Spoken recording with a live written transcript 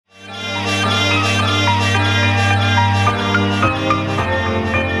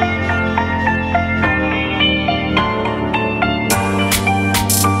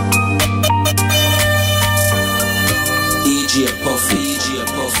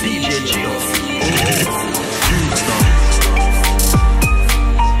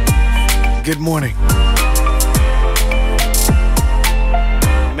Good morning.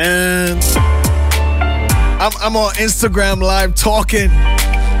 Man, I'm on Instagram live talking.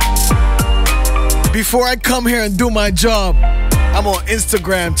 Before I come here and do my job, I'm on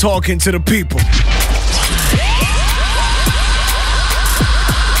Instagram talking to the people.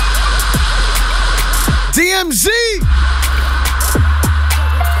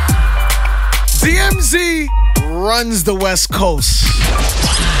 DMZ runs the West Coast.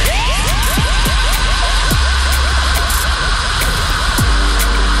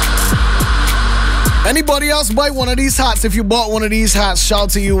 Anybody else buy one of these hats? If you bought one of these hats,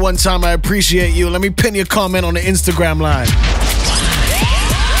 shout to you one time. I appreciate you. Let me pin your comment on the Instagram live.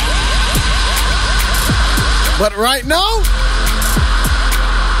 But right now,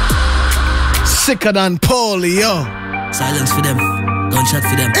 sicker than polio. Silence for them. Gunshot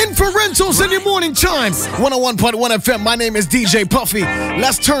for them. Inferentials in your morning time. 101.1 FM. My name is DJ Puffy.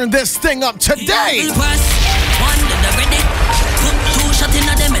 Let's turn this thing up today.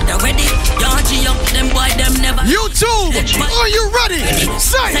 YouTube, are you ready?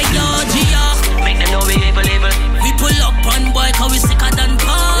 Say! Make them know we evil. We pull up on boy, cause we sicker than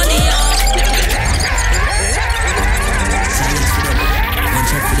polio. Silence for them.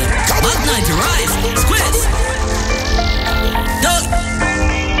 Gunshot for them. Bad night to rise. Squares.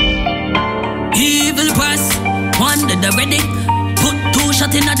 Evil press, one dead already. Put 2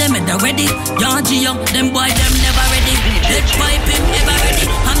 shots in them head already. Young G-Young, them boy, them never ready. Dead pipe him ever ready.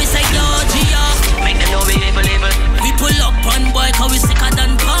 And me say, yo, G-Young, make them know we evil. We pull up on boy, cause we sicker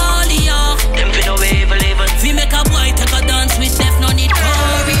than polio. Them fi know we evil. We make a boy take a dance with death, no need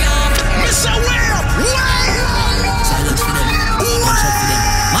choreo. Mr. Whale! Silence for them. Gunshot for them.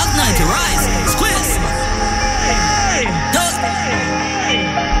 Magnite to rise. Squares.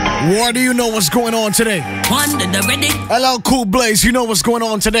 War, do you know what's going on today? One dead already. LL Cool Blaze, you know what's going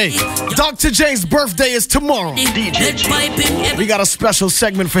on today. Dr. J's birthday is tomorrow. Dead pipe him We got a special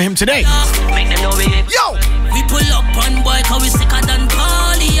segment for him today. Make them know we evil. Yo! We pull up on boy, cause we sicker than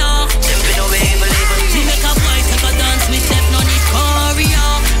polio. Them fi know we evil. We make a boy take a dance with them, no need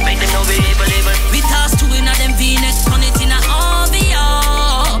choreo. Make them know we evil. We toss 2 in a them V-necks, turn it in a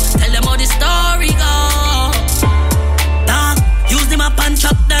OVO. Tell them how the story go. Dog, use them up and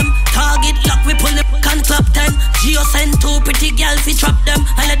chop them. Target lock, we pull the can clap 10. Geo send 2 pretty girls, we trap them.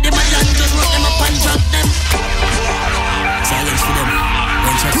 And let them alone, just rock them up and drop them. Silence for them.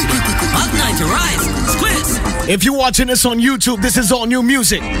 Gunshot for them. Magnite to rise. Squares. If you're watching this on YouTube, this is all new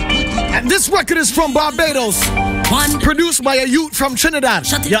music. And this record is from Barbados. Produced by a youth from Trinidad.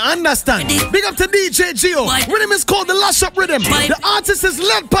 You understand? Big up to DJ Gio. Rhythm is called the Lush Up Rhythm. The artist is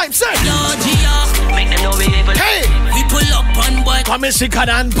Lead Pipe. Say. Make them know we evil. Hey! We pull up on boy. Come in sicker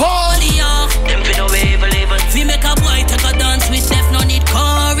than polio. Them fi know we evil. We make a boy take a dance with death, no need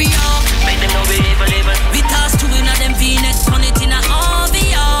choreo. Make them know we evil. We toss 2 in a them V-necks, turn it in a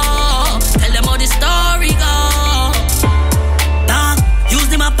OVO. Tell them how the story go. Dog, use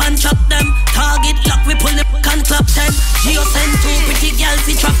them up and chop them. Target lock, we pull the can clap 10. Geo send 2 pretty girls,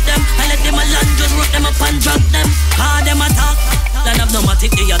 we trap them. And let them alone, just rock them up and drop them. Call them attack. Then have no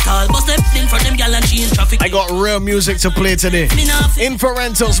matic they at all. Bust them in for them gal and she in traffic. I got real music to play today.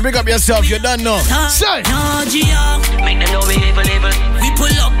 Inferentals, big up yourself, you don't know. Say! No, Gio, make them know we evil. We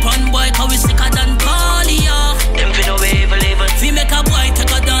pull up on boy, cause we sicker than polio. Them fi know we evil. We make a boy take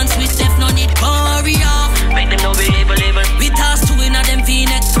a dance with death, no need choreo. Make them know we evil. We toss 2 in a them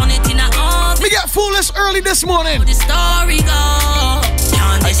V-necks, turn it in a OV. We got foolish early this morning. The story go.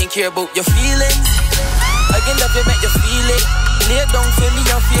 I didn't care about your feelings. I can love you, make you feel it. Lay down for me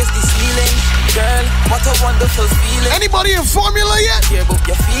and face the ceiling. Girl, what a wonderful feeling. Anybody in Formula yet? Care about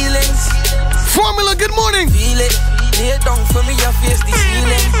your feelings. Formula, good morning. Feel it. Lay down for me and face the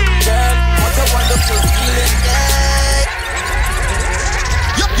ceiling. Girl, what a wonderful feeling.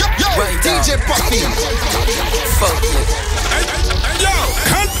 Yo, right DJ Puffy. Fuck you. Yo,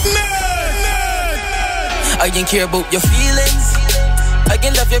 I didn't care about your feelings. I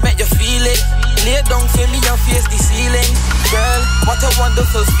can love you, make you feel it. Lay down for me and face the ceiling. Girl, what a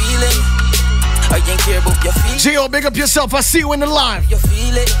wonderful feeling. I ain't care about your feelings. Gio, big up yourself, I see you in the live. You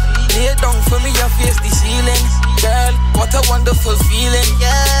feel it. Lay down for me and face the ceiling. Girl, what a wonderful feeling.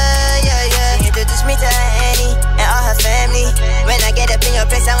 Yeah. Introduce me to her Annie and all her family. When I get up in your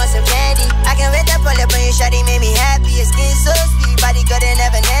place, I want some candy. I can wait up on the brain, shawty made me happy. Your skin so sweet, body good and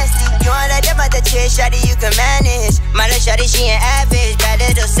never nasty. You want like that about the chair, shawty, you can manage. My little shawty, she ain't average. Bad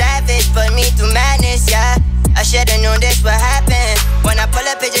little savage, put me through madness, yeah. I should've known this would happen. When I pull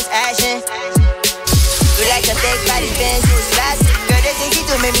up, it's just action. You like a thick body, Benz, who's classic. Girl, the things you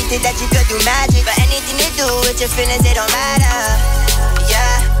do make me think that you could do magic. But anything you do with your feelings, it don't matter.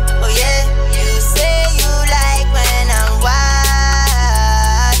 Yeah, oh Yeah, you say you like when I'm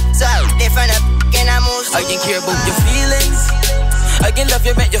wild. So different up, can I move? I can care about your feelings. I can love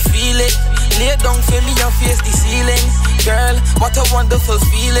you, make you feel it. Lay down for me and face the ceiling. Girl, what a wonderful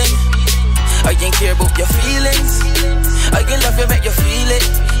feeling. I can care about your feelings. I can love you, make you feel it.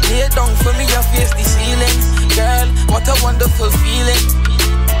 Lay down for me and face the ceiling. Girl, what a wonderful feeling.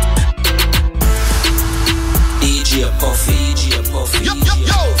 DJ Puffy, DJ Puffy. Yo, yo,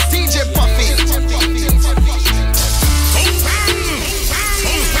 yo, DJ Puffy.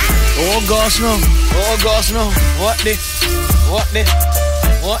 Oh gosh no, oh gosh no. What the?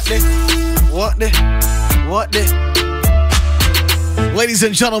 Ladies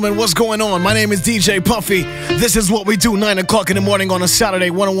and gentlemen, what's going on? My name is DJ Puffy. This is what we do 9 o'clock in the morning on a Saturday,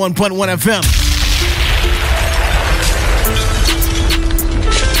 101.1 FM.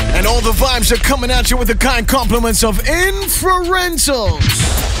 And all the vibes are coming at you with the kind compliments of Infra Rentals.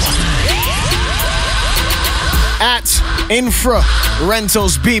 At Infra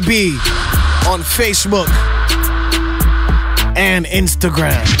Rentals BB on Facebook and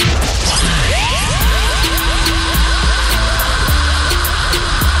Instagram.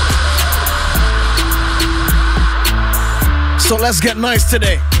 So let's get nice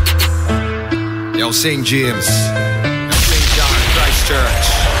today. Yo, St. James, yo, St. John, Christchurch,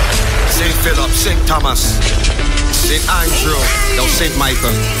 St. Philip, St. Thomas, St. Andrew, yo, St.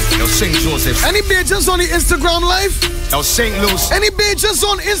 Michael, yo, St. Joseph. Any bitches on the Instagram live? Yo, St. Louis. Any bitches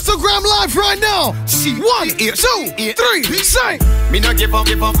on Instagram live right now? 1, 2, 3, say. Me no give up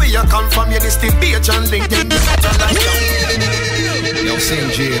where you come from. You this thing page and LinkedIn. Yo,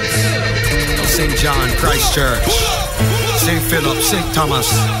 St. James, yo, St. John, Christchurch, St. Philip, St. Thomas,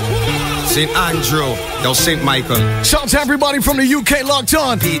 St. Andrew, yo, St. Michael. Shout out to everybody from the UK locked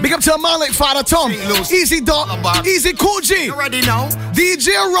on. Big up to Malik, Father Tom, Easy Dot, Easy Cool G. You ready now?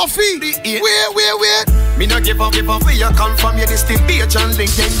 DJ Ruffy. Where? Me no give up where you come from. You this thing page and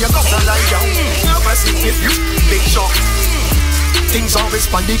LinkedIn. You gotta lie down. Never see if you big shot. Things always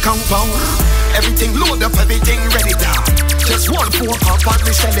on the compound. Everything load up, everything ready down. Just one phone call on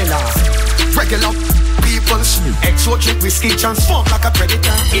the cellular. Regular people sleep. Exotic whiskey transform like a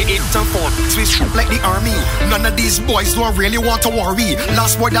predator. It's a phone, switch like the army. None of these boys don't really want to worry.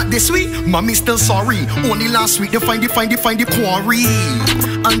 Last word that this week, mommy still sorry. Only last week they find the quarry.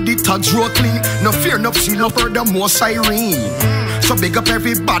 And the thugs roll clean. No fear, no see, no further, more siren. So big up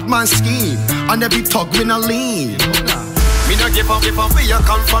every bad man scheme. And every thug win a lean. Me no give up where you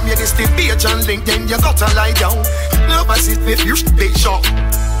come from. You this thing page and LinkedIn. You gotta lie down. Never sit with you big shot.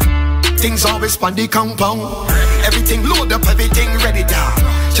 Things always on the compound. Everything load up, everything ready down.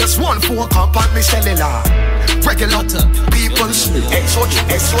 Just one phone call on me cellular. Regular people sleep. Exotic.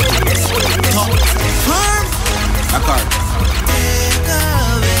 A card.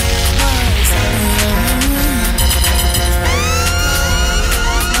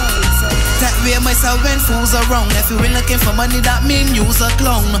 That way myself when fools around. If you ain't looking for money, that mean you's a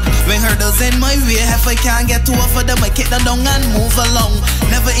clown. When hurdles in my way, if I can't get to offer them, I kick them down and move along.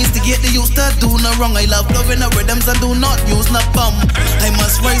 Never instigate the youth to do no wrong. I love blowing the rhythms and do not use no bum. I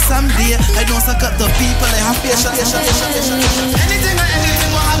must rise someday. I don't suck up the people. I have patience. Anything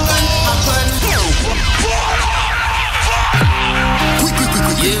will happen.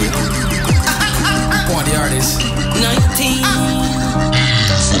 Party artist. 19.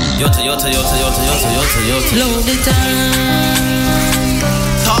 Yota. Load the time.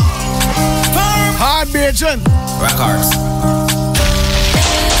 Top. Hard bitchin'. Records.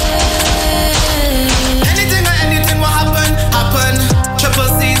 Anything will happen. Triple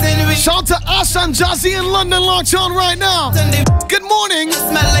season week. Shout to Ash and Jazzy in London locked on right now. Good morning.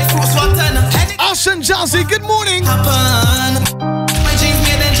 Smell like fruits rotten. Ash and Jazzy, good morning. Happen. My jeans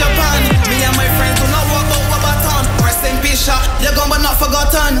made in Japan. Me and my friends do not walk out with baton. Rest in peace, shot. You're gone but not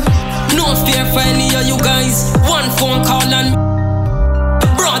forgotten. No fear for any of you guys. One phone call and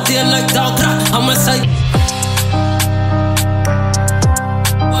brought here like dog. I'm a side.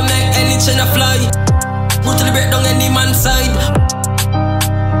 I'll make any chain fly. Put to the break down any man's side.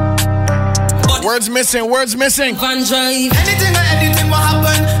 But Words missing. Van drive. Anything will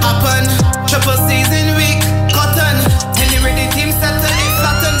happen. Triple season week. Cotton. Any ready team settle. It's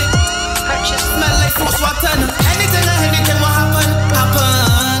Saturn. Purchase smell like fruits rotten. Anything will happen.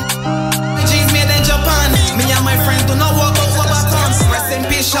 Jeans made in Japan. Me and my friends do not walk out with batons. Rest in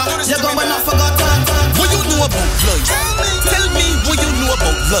peace, shot. You're gone but not forgotten. What you know about life? Tell me what you know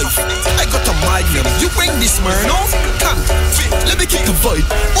about life. I got a magnum. You bring this Smirnoff? Come, let me kick the vibe.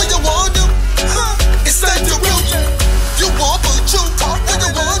 What you want to do? It's time to root. You want to choke? What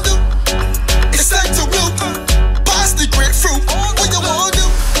you want to do? It's time to root. Pass the grapefruit. What you want to do?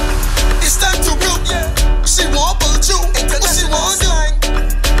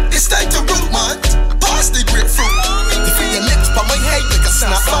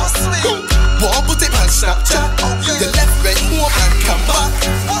 snap back. Won't put it on Snapchat. You left right home and come back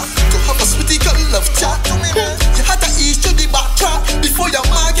to have a sweetie girl love chat. You had to ease to the back track before your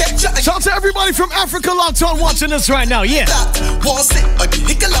man get chat. Shout out to everybody from Africa locked on watching this right now, yeah. Won't sit on the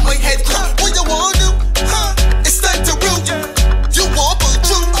hickle of my head. What you want to do? It's time to root. You want to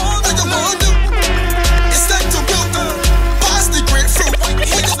do? What you want to do? It's time to root. Pass the grapefruit.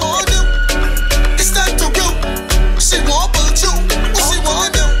 What you want to do? It's time to root. She want to do. What she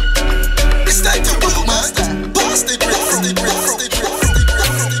want to do? It's time to root, man. Pass the grapefruit.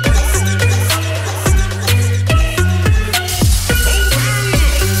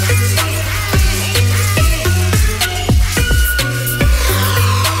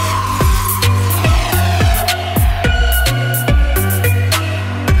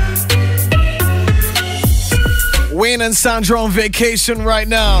 Wayne and Sandra on vacation right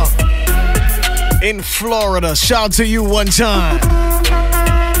now in Florida. Shout to you one time.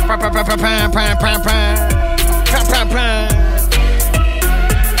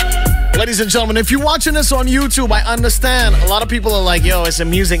 Ladies and gentlemen, if you're watching this on YouTube, I understand. A lot of people are like, yo, it's a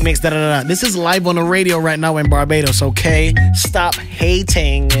music mix, da-da-da. This is live on the radio right now in Barbados, okay? Stop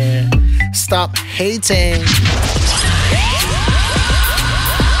hating. Stop hating.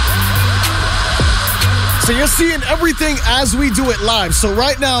 So you're seeing everything as we do it live. So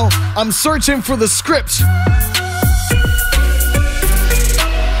right now, I'm searching for the script.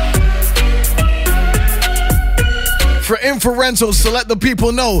 For Infra Rentals to let the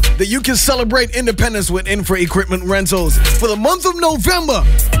people know that you can celebrate independence with Infra Equipment Rentals. For the month of November,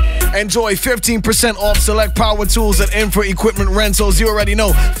 enjoy 15% off select power tools at Infra Equipment Rentals. You already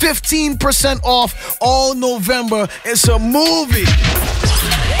know, 15% off all November. It's a movie.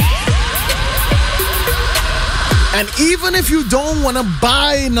 And even if you don't want to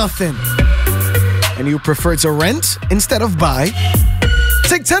buy nothing and you prefer to rent instead of buy,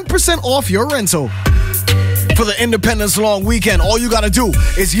 take 10% off your rental for the Independence Long Weekend. All you got to do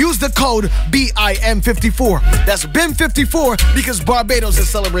is use the code BIM54. That's BIM54 because Barbados is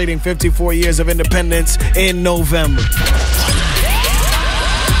celebrating 54 years of independence in November.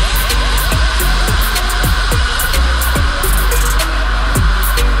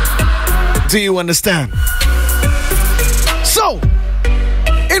 Do you understand? So,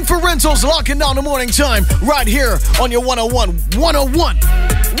 Infra Rentals locking down the morning time right here on your 101.1.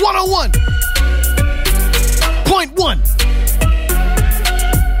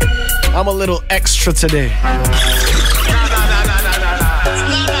 I'm a little extra today.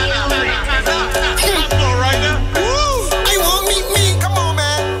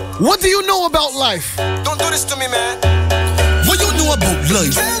 What do you know about life? Don't do this to me, man. What you know about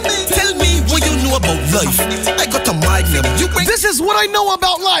life? Tell me what you know about life. I got a magnum. This is what I know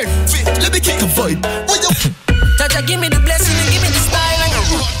about life. Let me kick the vibe. Jaja, give me the blessing and give me the style.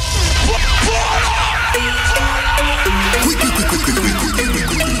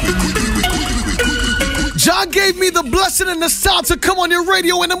 Jah gave me the blessing and the style to come on your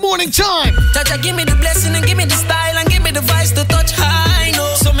radio in the morning time. Jaja, give me the blessing and give me the style and give me the voice to touch high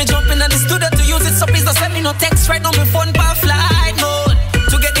note. So me jump in the studio to use it, so please don't send me no text right now. Me phone per flight mode.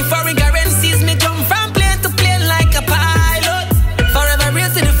 To get the foreign currencies, me jump from plane to plane like a pilot. Forever real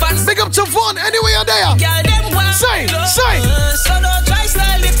to the fans. Big up to Vaughn, anyway you're there. Girl, them wild. Say. So don't try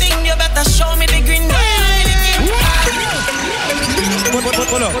style the thing, you better show me the green light.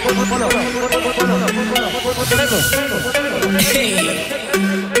 Hey.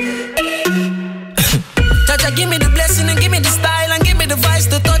 Jaja, give me the blessing and give me the style and give me the voice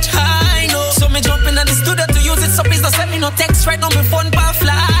to touch high note. So me jump in the studio to use it, so please don't send me no text right now. Me phone per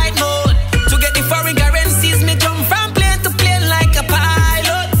flight mode. To get the foreign currencies, me jump from plane to plane like a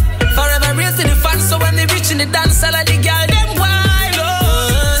pilot. Forever real to the fans, so when they reach in the dance, all of the girl them wild.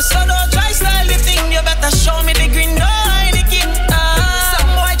 So don't try style the thing, you better show me the green light.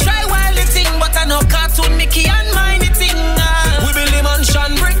 No cartoon, Mickey and mine thing. We build the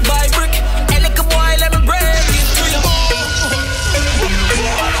mansion brick by brick. Hey, little boy, let me break it to you.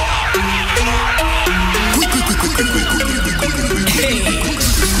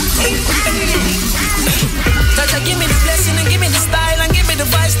 Jaja, give me the blessing and give me the style and give me the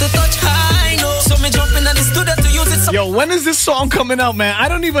voice to touch high note. So me jump in the studio to use it. Yo, when is this song coming out, man? I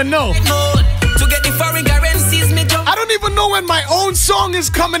don't even know. To get the foreign currencies, me jump. I don't even know when my own song is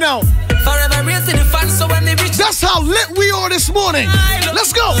coming out. Forever real to the fans, so when they reach. That's how lit we are this morning.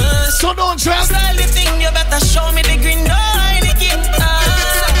 Let's go. So don't trap. Style the thing, you better show me the green light again. But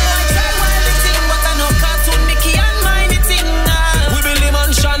I know cartoon, Mickey and mine thing. We build the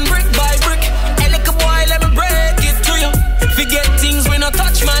mansion brick by brick. Hey, little boy, let me break it to you. Forget things we no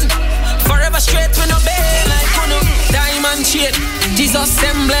touch, man. Forever straight, we no bail like no diamond shit. Jesus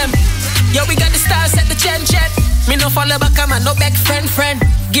emblem. Yo, we got the stars at the chen. Me no follow back, I'm no back friend.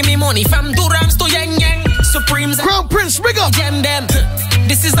 Give me money from Durams to Yang. Supremes. Crown Prince, big up. Gem them.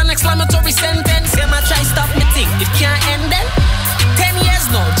 This is an exclamatory sentence. Them I try stop me think it can't end then. 10 years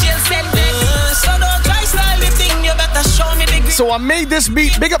no jail sentence. So don't try slightly thing. You better show me the. So I made this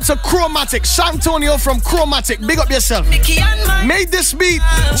beat. Big up to Chromatic. Shantonio from Chromatic. Big up yourself. Made this beat.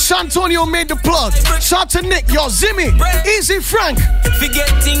 Shantonio made the plug. Shout to Nick. Yo, Zimmy. Easy Frank. Forget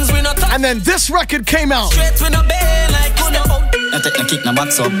things we not. And then this record came out. Straight with no bail like I take no kick no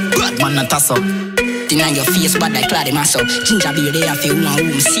box up. Bad man no toss up. Deny your face bad like Claudia mass up. Ginger beer there feel one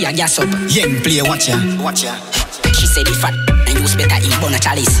room see a gas up. Young play watch ya. She said the fat and use better in Bona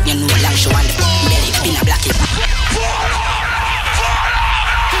Chalice. You know long show and belly been a black it.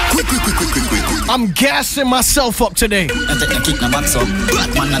 Quick. I'm gassing myself up today. I take no kick no box up.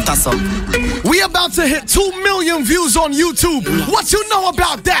 Bad man no toss up. We about to hit 2 million views on YouTube. What you know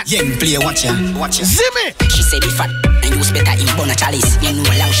about that? Young play watch ya. Zimmy. She said the fat and use better in Bona Chalice. You know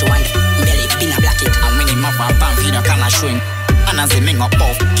long show and belly been a black it. I'm winning my pan feed a can of showing. And as they make up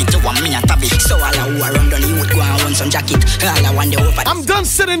off, get you one me a tabby. So all I who are run down, you would go and want some jacket. All I want the over. I'm done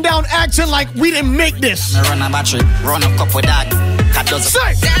sitting down acting like we didn't make this. I run a battery, run a cup with that.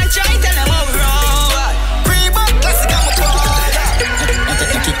 Say! Then try tell them how we roll. Pre-book classic I'm a I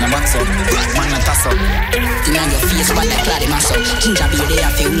take the kick no box up. Man no toss up. Deny your face bad like Claudia mass up. Ginger beer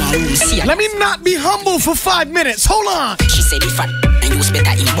there feel one room see a. Let me not be humble for 5 minutes. Hold on. She said the fat and use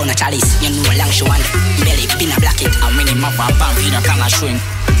better in Bona Chalice. You know long show and belly been a black it. I'm winning my pan feed a can of showing.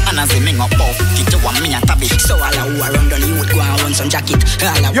 And as they make up off, get you one me a tabby. So all I who are run down, you would go and want some jacket.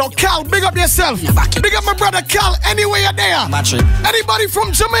 Yo, Cal, big up yourself. Big up my brother Cal, anywhere you're there. Battery. Anybody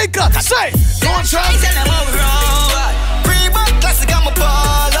from Jamaica, say. Go on, try. tell them how we roll. Pre-book classic I'm a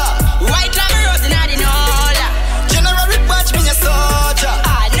baller. White lamb rose in the nola. General Rick watch me a soldier.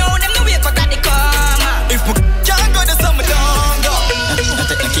 I know them the way cut at the coma. If we can't go to summer don't go. I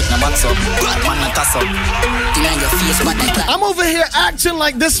take the kick no box up. Man no toss up. Deny your face bad like I'm over here acting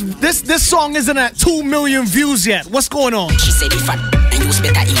like this song isn't at 2 million views yet. What's going on? She said the fat and use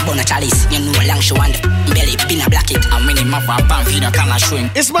better in Bona Chalice. You know long show and belly been a black it. I'm winning my pan feed a can of showing.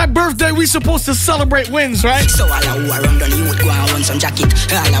 It's my birthday, we supposed to celebrate wins, right? So all I who are run down, you would go and want some jacket.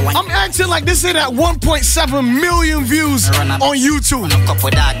 All I want. I'm acting like this ain't at 1.7 million views on YouTube. On a cup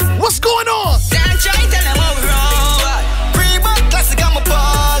with that. What's going on? Then try tell them how we roll. Pre-book classic I'm a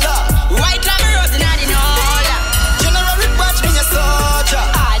baller. White lamb rose in the nola. General Rick watch me a soldier.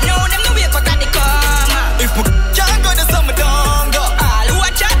 I know them the way cut at the coma. If we can't go to summer don't go. All who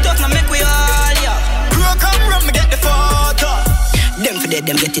watch out tough now make we all ya. Crew come run me get the photo. Them for dead,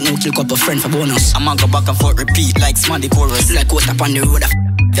 them getting no kill couple friend for bonus. I'ma go back and forth repeat like Smarty chorus. Like what up on the road,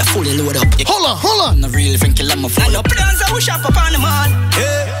 they're fully load up. Hold on. I'm not real think kill I'm a fool. And no plans who shop up on the man.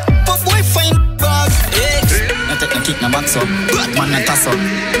 Yeah, but boy find bag. I take no kick no box up. Man no toss up.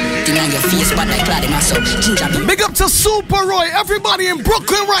 Deny your face bad like Claudia mass up. Ginger beer. Big up to Super Roy, everybody in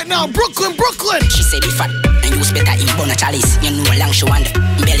Brooklyn right now. Brooklyn. She said the fat and use better in Bona Chalice. You know long show and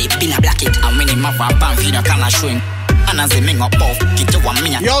belly been a black it. I'm winning my pan feed a can of showing. And as they make up off, get you one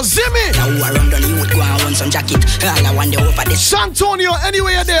me a. Yo, Zimmy. Now who are run down, you would go and want some jacket. All I want the over this. Shantonio,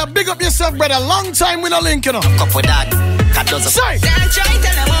 anywhere you're there, big up yourself, brother. Long time with a link, you know. Cup with that. Say. Then try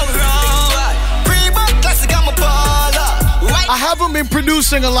tell them how we roll. Pre-book classic I'm a baller. I haven't been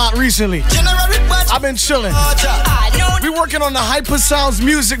producing a lot recently. General Rick watch I've been chilling. I know We working on the Hyper Sounds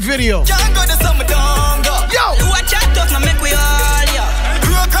music video. can't go to summer don't go. Yo. Watch out tough now make we all ya.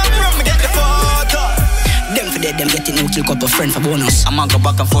 Crew come run me get the photo. Them for dead, them getting no kill couple friend for bonus. I'ma go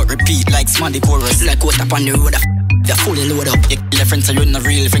back and forth repeat like Smarty chorus. Like what up on the road, they're fully load up. You kill a friend so you're not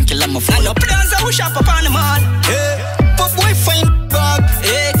real, think kill I'm a fool. And no plans who shop up on the man. Yeah, but boy find bag.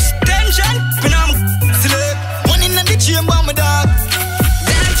 Extension, when I'm Select one in the chamber, my dog.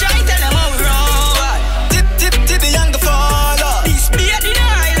 then try tell them how we roll. Tip the younger faller. This beard in the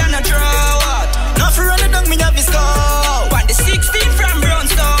island a draw out. Now for running down me have his score. But the 16 from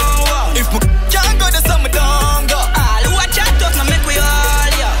Brownstone. If we can't go to summer don't go. All who watch out tough now make we all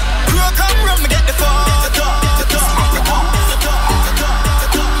ya. Crew come run me get the photo.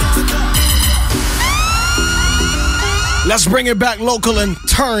 Let's bring it back local and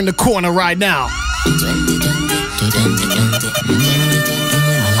turn the corner right now.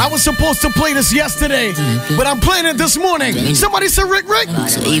 I was supposed to play this yesterday, but I'm playing it this morning. Somebody said, Rick.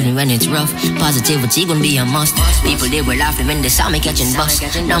 So even when it's rough, positivity gonna be a must. People, they were laughing when they saw me catching bus.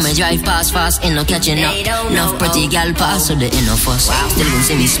 Now me drive fast, ain't no catching up. Enough pretty gal pass, so they ain't no fuss. Still gonna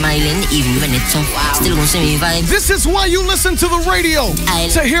see me smiling, even when it's tough. Still gonna see me vibe. This is why you listen to the radio,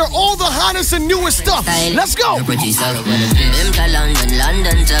 to hear all the hottest and newest stuff. Let's go. London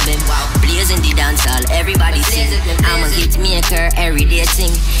to them. Blazing the dancehall, everybody sing. I'm a hit maker, everyday thing.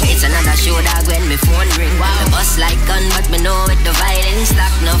 It's another show dog when me phone ring. The bus like gun, but me know with the violence.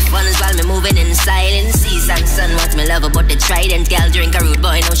 Stack enough funds while me moving in silence. Season sun, what me love about the trident. Girl drink a rude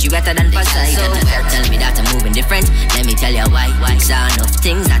boy, know she wetter than Poseidon. Tell me that I'm moving different, let me tell you why. Saw enough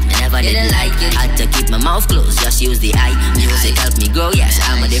things that me never didn't like it. Had to keep my mouth closed, just use the eye. Music help me grow, yes,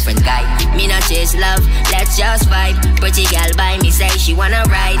 I'm a different guy. Me not chase love, let's just vibe. Pretty girl by me say she wanna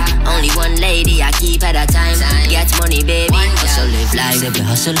ride. Only one lady I keep at a time. Get money, baby, hustle, live life. I said we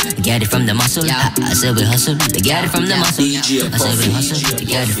hustle, get it from the muscle. I said we hustle, get it from the muscle. I said we hustle,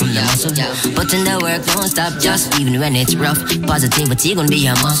 get it from the muscle. Put in the work, don't stop, just even when it's rough. Positivity gonna be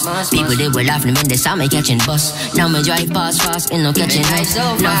a must. People, they were laughing when they saw me catching bus. Now me drive fast, ain't no catching up.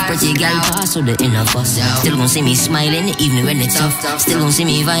 Enough pretty gal pass, so they ain't no fuss. Still gonna see me smiling, even when it's tough. Still gonna see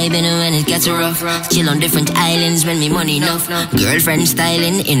me vibing when it gets rough. Chill on different islands when me money enough. Girlfriend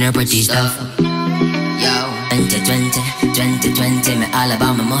styling in her pretty stuff. Yo, 2020, me all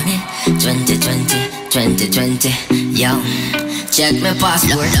about my money. 2020, yo. Check my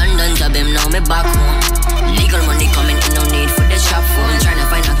passport. London to them, now me back home. Legal money coming in, no need for the shop phone. Tryna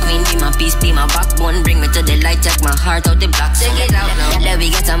find a queen, be my peace, be my backbone. Bring me to the light, take my heart out the black. Take it out now. Let me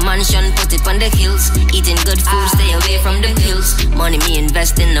get a mansion, put it on the hills. Eating good food, stay away from the pills. Money me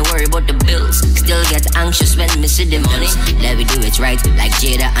investing, no worry about the bills. Still get anxious when me see the money. Let me do it right, like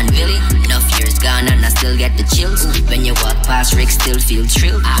Jada and Billy. Enough years gone and I still get the chills. When you walk past Rick, still feel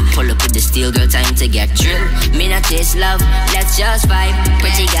thrill. Pull up with the steel girl, time to get drilled. Me not chase love, let's just vibe.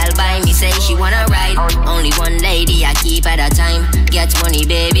 Pretty girl by me say she wanna ride. Only one lady I keep at a time. Get money,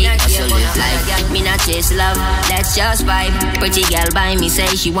 baby, hustle live life. Me not chase love, let's just vibe. Pretty girl by me say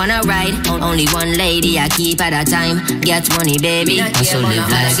she wanna ride. Only one lady I keep at a time. Get money, baby, hustle live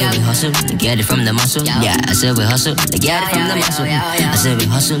life. I said we hustle, get it from the muscle. Yeah, I said we hustle, get it from the muscle. I said we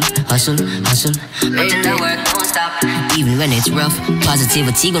hustle. Put in the work, don't stop. Even when it's rough,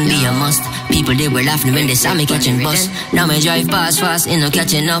 positivity gonna be a must. People, they were laughing when they saw me catching bus. Now me drive fast, ain't no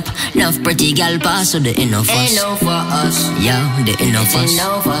catching up. Enough pretty gal pass, so they ain't no fuss. Ain't no for us, yeah, they ain't no fuss. Ain't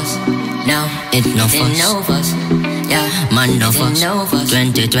no fuss, no, it's no fuss. Ain't no fuss, yeah, man no fuss.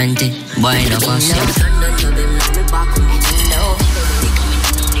 2020, boy no fuss.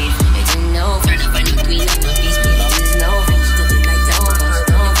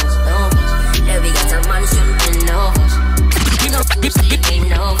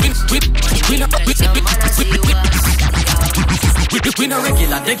 We no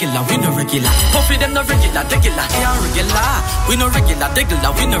regular, we no regular. Puffy them no regular, can't regular. We no regular,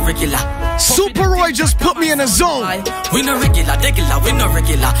 we no regular. Super Roy just put me in a zone. We no regular, we no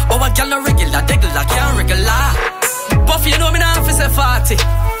regular. Oh, I got no regular, can't regular. Puffy, you know me now for say 40.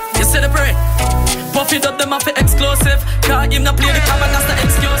 You see the brain? Puffy dub them off for exclusive. Can't give no play the camera, that's the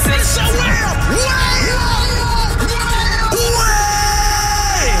excuses.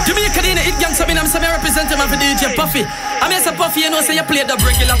 Jamaica in it gang, so me represent him for DJ Puffy. I mean, say Puffy, you know, say you play the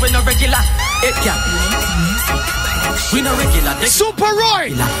regular, we no regular. It gang. We no regular. Super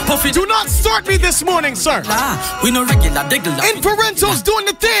Roy, Puffy, do not start me this morning, sir. We no regular. Inferento's doing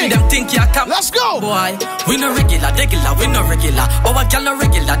the thing. Them think you come. Let's go. Boy, we no regular, we no regular. Oh, I got no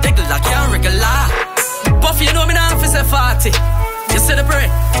regular, can't regular. Puffy, you know me now for say 40. You see the brain?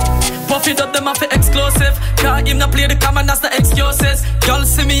 Puffy dub them off for exclusive. Can't him not play the camera, that's the excuses. Y'all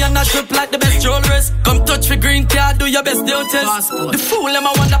see me and I drip like the best jewelers. Come touch for green card, do your best duties. The fool them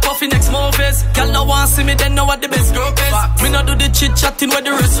I want the Puffy next movies. Y'all no want see me, then know what the best group is. We no do the chit chatting where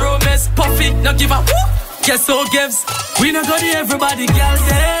the rest room is. Puffy no give a whoop. Guess who gives? We no go to everybody, girl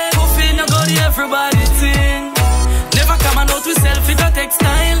day. Puffy no go to everybody thing. Never come and out with selfie, that takes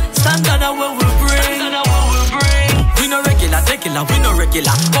style. Standard of what we bring. We no regular, we no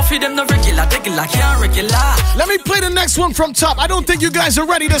regular. Puffy them no regular, can't regular. Let me play the next one from top. I don't think you guys are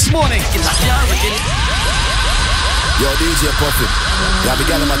ready this morning. Yo, DJ Puffy. Yeah, we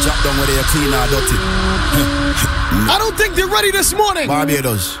got him a drop down where they clean or dirty. I don't think they're ready this morning.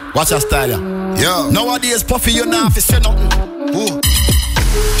 Barbados, watch your style, yeah. Yo. Nowadays, Puffy, you not have to say nothing. Ooh.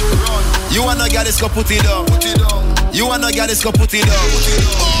 You wanna get this, go put it down. You wanna get this, go put it down.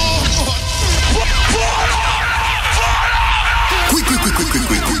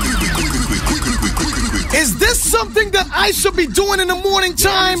 Is this so something that I should be doing in the morning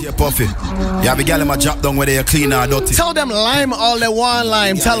time? Yeah, Puffy. Yeah, be girl in my drop down where they clean or dirty. Tell them lime all they want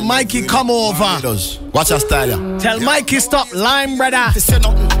lime. Yeah, tell Mikey come over. Watch your style, yeah. Tell Mikey stop lime, brother. Say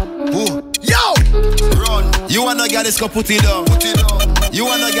nothing. Ooh. Yo! Run. You wanna get this, go put it down. Put it down. You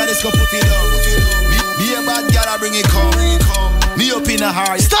wanna get this, go put it down. Put it down. Be a bad girl, I bring it come. Me up in a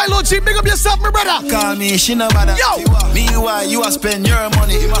heart. Style OG, big up yourself, my brother. Call me, she no bother. Yo! Me why you a spend your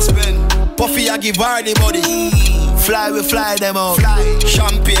money? You must spend. Puffy, I give her the body. Fly, we fly them out. Fly.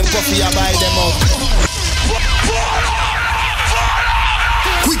 Champagne, Puffy, I buy them out.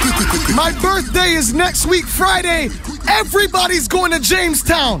 Quick. My birthday is next week, Friday. Everybody's going to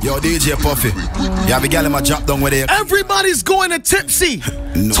Jamestown. Yo, DJ Puffy. Yeah, be girl in my drop down where they. Everybody's going to Tipsy.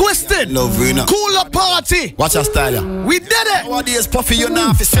 No, Twisted. No, Verena. Cooler party. Watch your style, yeah. We did it. Nowadays, Puffy, you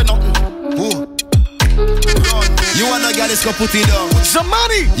not fi say nothing. Ooh. You wanna get this, go put it down.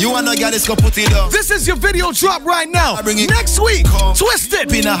 Zamani. You wanna get this, go put it down. This is your video drop right now. I bring it. Next week, Twisted.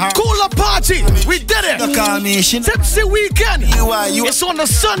 Cooler party. We did it. You call me, she Tipsy weekend. It's on a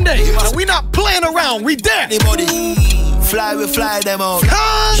Sunday. And we not playing around. We there. Fly, we fly them out.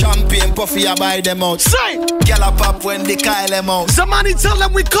 Champagne, Puffy, I buy them out. Say. Gyal a pop when they Kyle them out. Somebody tell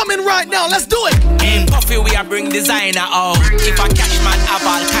them we coming right now. Let's do it. In Puffy, we a bring designer out. If a cash man have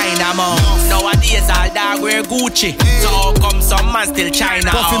all kind of mouth. Nowadays, all dog wear Gucci. So how come some man still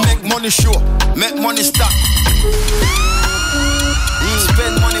China Puffy out? make money show, make money stop.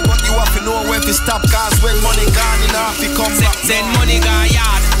 Spend money, but you have to know when to stop. Cause when money gone, you know if you come back. Send money gone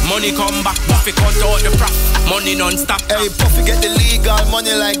yard, money come back. Puffy cut out the prop, money non-stop. Hey, Puffy get the legal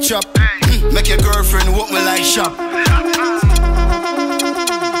money like chop. Make your girlfriend walk me like shop.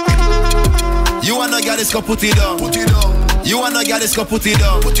 You wanna get this, go put it down. Put it down. You wanna get this, go put it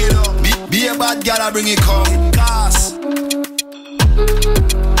down. Put it down. Be a bad girl, I bring it come. Cast.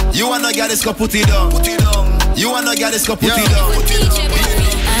 You wanna get this, go put it down. Put it down. You wanna get this, go put it down. Put it down.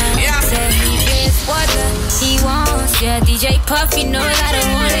 Said he drinks water, he wants, yeah. DJ Puffy knows I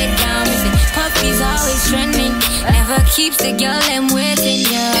don't want it down. Puffy's always trending, never keeps the girl them waiting,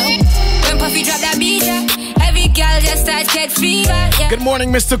 yeah. When Puffy drop that beat, every girl just starts get fever, yeah. Good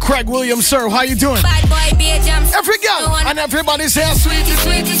morning, Mr. Craig Williams, sir. How you doing? Bad boy, be a jam. Every girl and everybody says sweetie,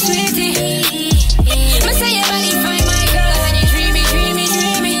 sweetie, sweetie. Me say your body fine, my girl, and you dreamy, dreamy,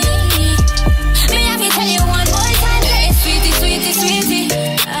 dreamy. Me have to tell you one more time, yeah. Sweetie, sweetie, sweetie.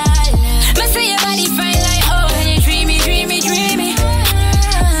 Me say your body fine like oh, and you dreamy, dreamy, dreamy.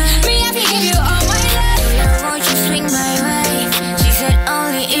 Me have to give you all my love. Now won't you swing my way? She said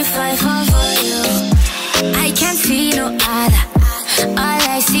only if I fall for you. I can't see no other. All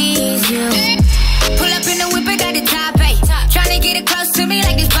I see is you. Pull up in the whip, I got the top, hey. Tryna get it close to me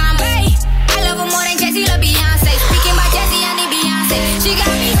like this Bombay. I love her more than Jessie, love Beyonce. Speaking about Jessie, I need Beyonce. She got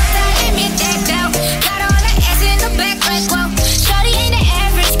me let me decked out. Got all the ass in the back like whoa. Shorty ain't the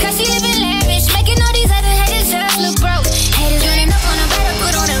average, cause she living lavish. Making all these other haters just look broke. Haters running up on her, better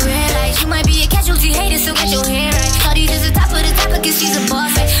put on the red light. You might be a casualty hater, so get your hair right. Shorty just the top of the top, cause she's a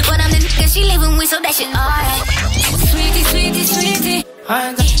boss, right? But I'm the nigga she living with, so that shit alright. Sweetie, sweetie, sweetie.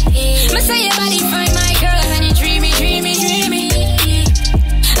 Me say your body fine, my girl, and you dreamy, dreamy, dreamy.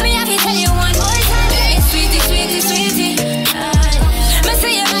 Me have to tell you one more time, it's sweetie, sweetie, sweetie. Me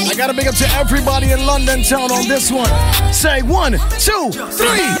say your body. I gotta big up to everybody in London town on this one. Say 1, 2, 3.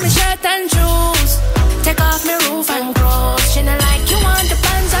 My shirt and shoes. Take off my roof and clothes. She not like you want the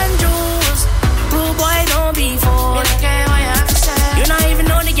pants and jewels. Rude boy, don't be fooled. You not even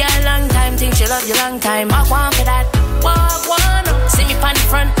know the girl long time. Think she love you long time. Walk one for that. Walk one up. See me on the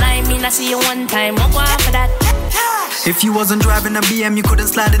front line. Me not see you one time. Walk one for that. If you wasn't driving a BM, you couldn't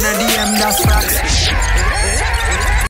slide in a DM. That's facts.